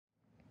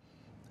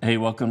Hey,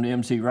 welcome to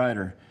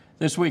MCrider.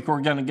 This week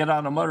we're going to get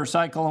on a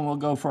motorcycle and we'll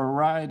go for a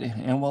ride,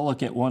 and we'll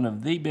look at one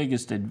of the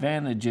biggest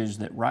advantages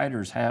that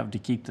riders have to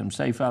keep them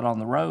safe out on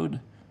the road.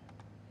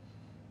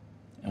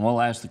 And we'll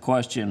ask the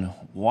question,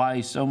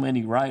 why so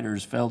many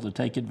riders fail to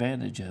take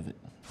advantage of it.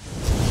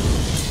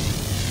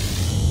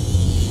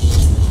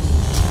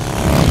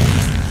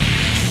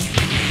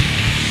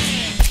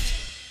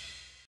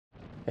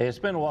 Hey, it's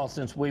been a while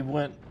since we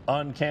went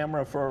on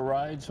camera for a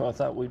ride, so I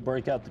thought we'd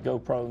break out the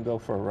GoPro and go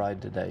for a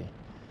ride today.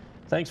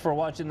 Thanks for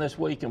watching this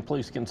week, and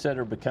please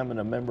consider becoming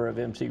a member of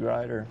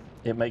MCrider.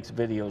 It makes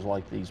videos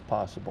like these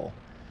possible.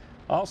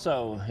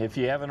 Also, if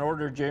you haven't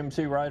ordered your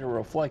MCrider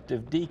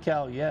Reflective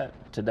Decal yet,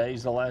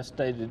 today's the last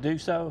day to do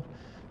so.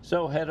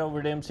 So head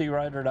over to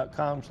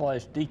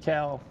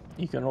mcrider.com/decal.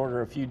 You can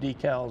order a few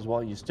decals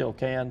while you still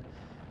can.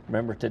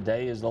 Remember,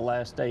 today is the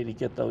last day to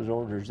get those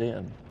orders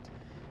in.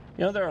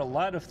 You know, there are a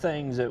lot of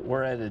things that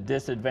we're at a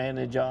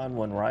disadvantage on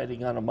when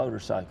riding on a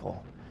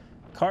motorcycle.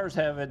 Cars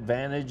have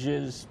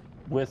advantages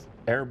with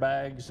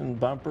airbags and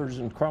bumpers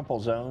and crumple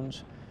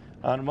zones.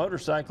 On a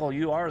motorcycle,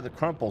 you are the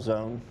crumple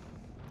zone.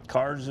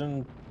 Cars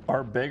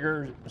are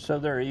bigger, so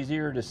they're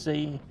easier to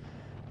see.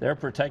 They're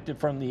protected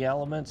from the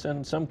elements,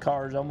 and some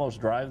cars almost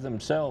drive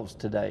themselves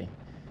today.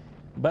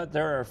 But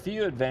there are a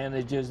few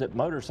advantages that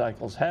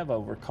motorcycles have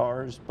over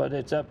cars, but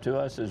it's up to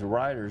us as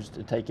riders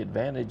to take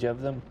advantage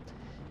of them.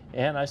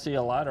 And I see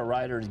a lot of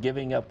riders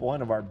giving up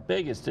one of our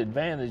biggest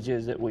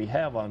advantages that we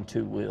have on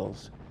two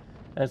wheels.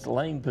 That's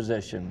lane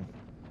position.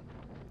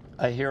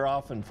 I hear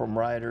often from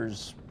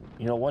riders,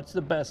 you know, what's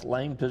the best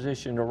lane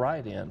position to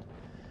ride in?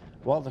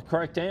 Well, the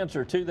correct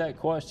answer to that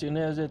question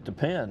is it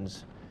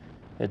depends.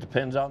 It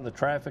depends on the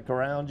traffic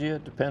around you.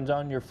 It depends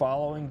on your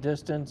following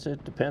distance.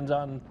 It depends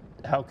on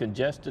how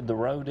congested the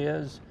road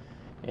is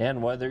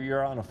and whether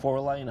you're on a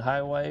 4-lane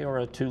highway or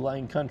a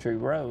 2-lane country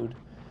road.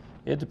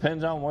 It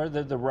depends on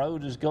whether the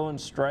road is going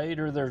straight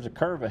or there's a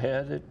curve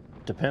ahead. It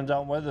depends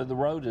on whether the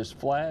road is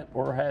flat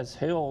or has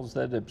hills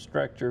that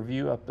obstruct your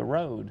view up the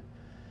road.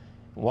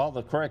 While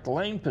the correct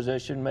lane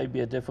position may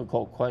be a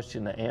difficult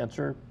question to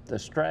answer, the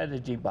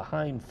strategy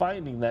behind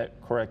finding that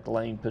correct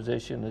lane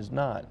position is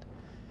not.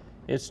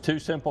 It's two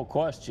simple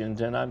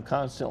questions, and I'm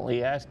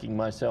constantly asking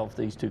myself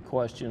these two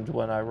questions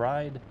when I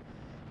ride.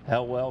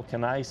 How well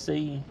can I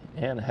see,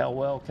 and how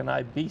well can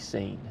I be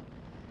seen?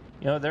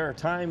 You know, there are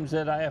times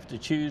that I have to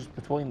choose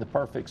between the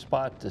perfect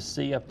spot to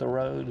see up the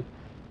road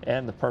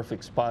and the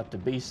perfect spot to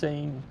be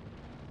seen.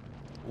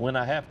 When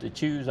I have to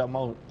choose, I'm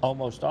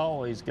almost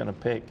always going to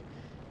pick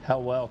how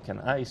well can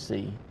I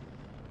see,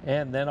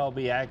 and then I'll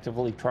be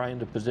actively trying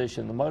to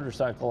position the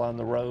motorcycle on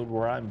the road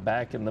where I'm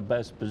back in the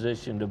best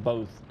position to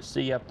both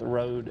see up the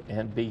road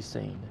and be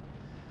seen.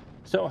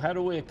 So how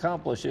do we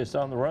accomplish this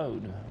on the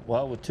road?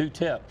 Well, with two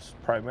tips,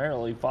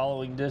 primarily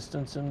following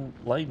distance and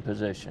lane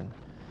position.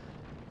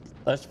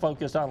 Let's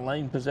focus on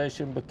lane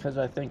position because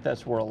I think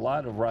that's where a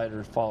lot of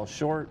riders fall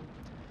short.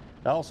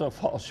 They also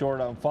fall short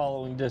on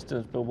following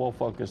distance, but we'll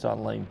focus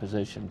on lane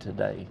position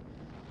today.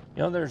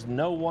 You know, there's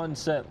no one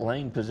set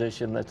lane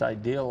position that's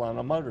ideal on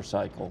a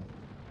motorcycle.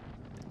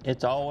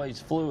 It's always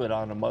fluid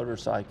on a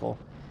motorcycle,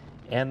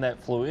 and that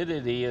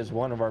fluidity is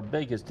one of our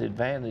biggest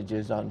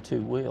advantages on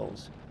two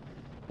wheels.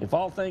 If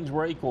all things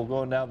were equal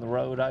going down the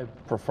road, I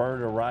prefer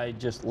to ride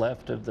just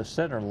left of the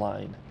center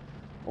line,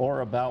 or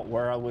about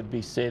where I would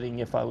be sitting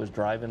if I was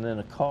driving in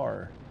a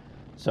car.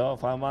 So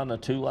if I'm on a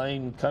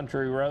 2-lane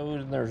country road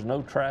and there's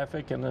no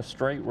traffic and a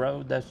straight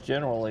road, that's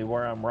generally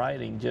where I'm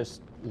riding, just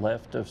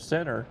left of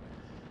center.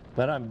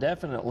 But I'm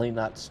definitely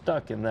not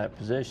stuck in that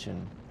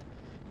position.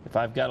 If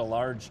I've got a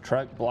large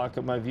truck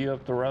blocking my view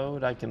up the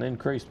road, I can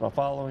increase my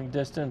following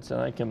distance and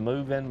I can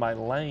move in my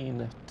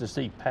lane to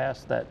see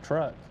past that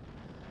truck.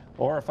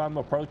 Or if I'm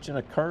approaching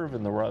a curve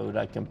in the road,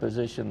 I can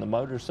position the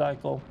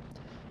motorcycle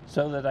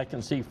so that I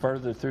can see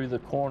further through the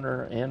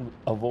corner and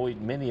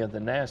avoid many of the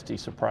nasty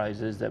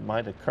surprises that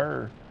might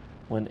occur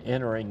when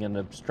entering an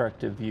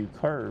obstructive view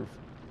curve.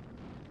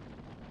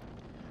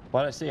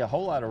 What I see a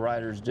whole lot of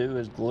riders do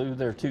is glue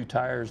their two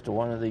tires to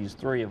one of these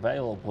three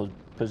available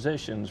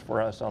positions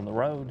for us on the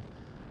road: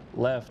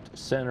 left,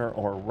 center,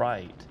 or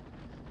right.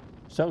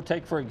 So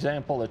take, for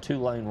example, a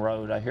 2-lane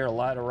road. I hear a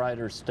lot of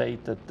riders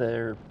state that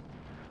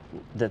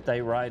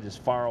they ride as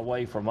far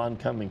away from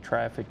oncoming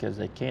traffic as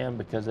they can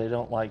because they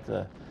don't like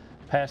the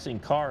passing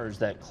cars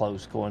that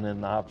close going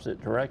in the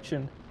opposite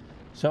direction.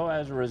 So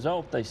as a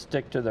result, they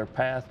stick to their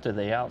path to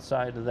the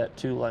outside of that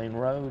 2-lane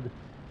road,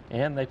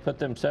 and they put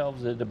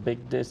themselves at a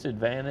big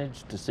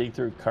disadvantage to see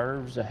through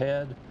curves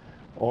ahead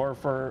or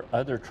for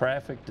other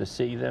traffic to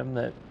see them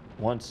that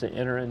wants to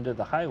enter into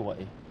the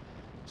highway.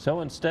 So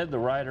instead, the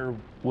rider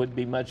would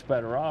be much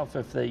better off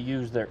if they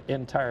use their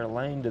entire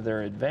lane to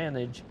their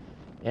advantage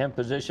and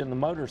position the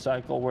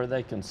motorcycle where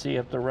they can see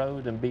up the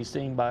road and be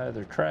seen by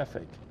other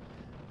traffic.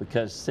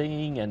 Because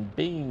seeing and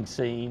being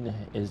seen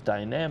is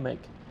dynamic,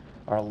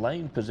 our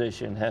lane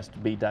position has to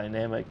be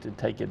dynamic to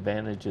take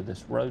advantage of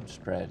this road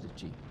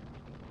strategy.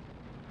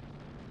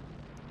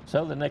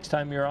 So the next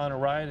time you're on a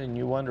ride and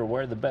you wonder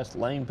where the best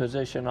lane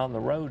position on the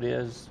road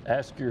is,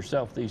 ask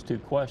yourself these two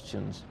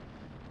questions.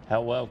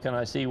 How well can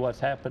I see what's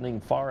happening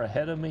far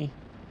ahead of me?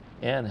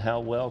 And how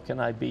well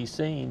can I be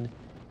seen?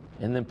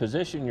 And then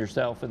position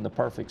yourself in the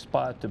perfect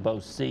spot to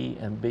both see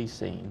and be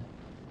seen.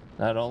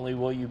 Not only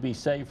will you be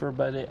safer,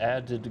 but it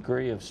adds a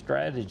degree of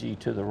strategy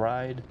to the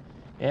ride,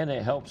 and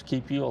it helps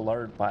keep you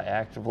alert by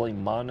actively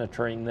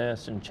monitoring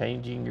this and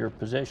changing your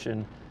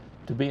position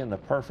to be in the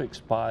perfect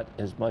spot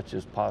as much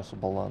as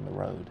possible on the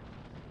road.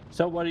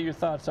 So what are your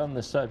thoughts on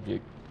this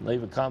subject?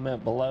 Leave a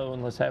comment below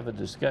and let's have a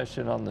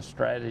discussion on the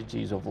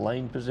strategies of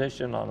lane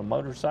position on a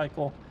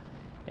motorcycle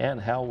and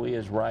how we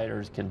as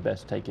riders can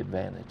best take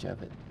advantage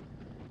of it.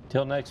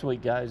 Till next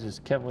week, guys, it's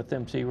Kevin with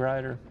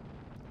MCrider,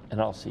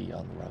 and I'll see you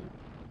on the road.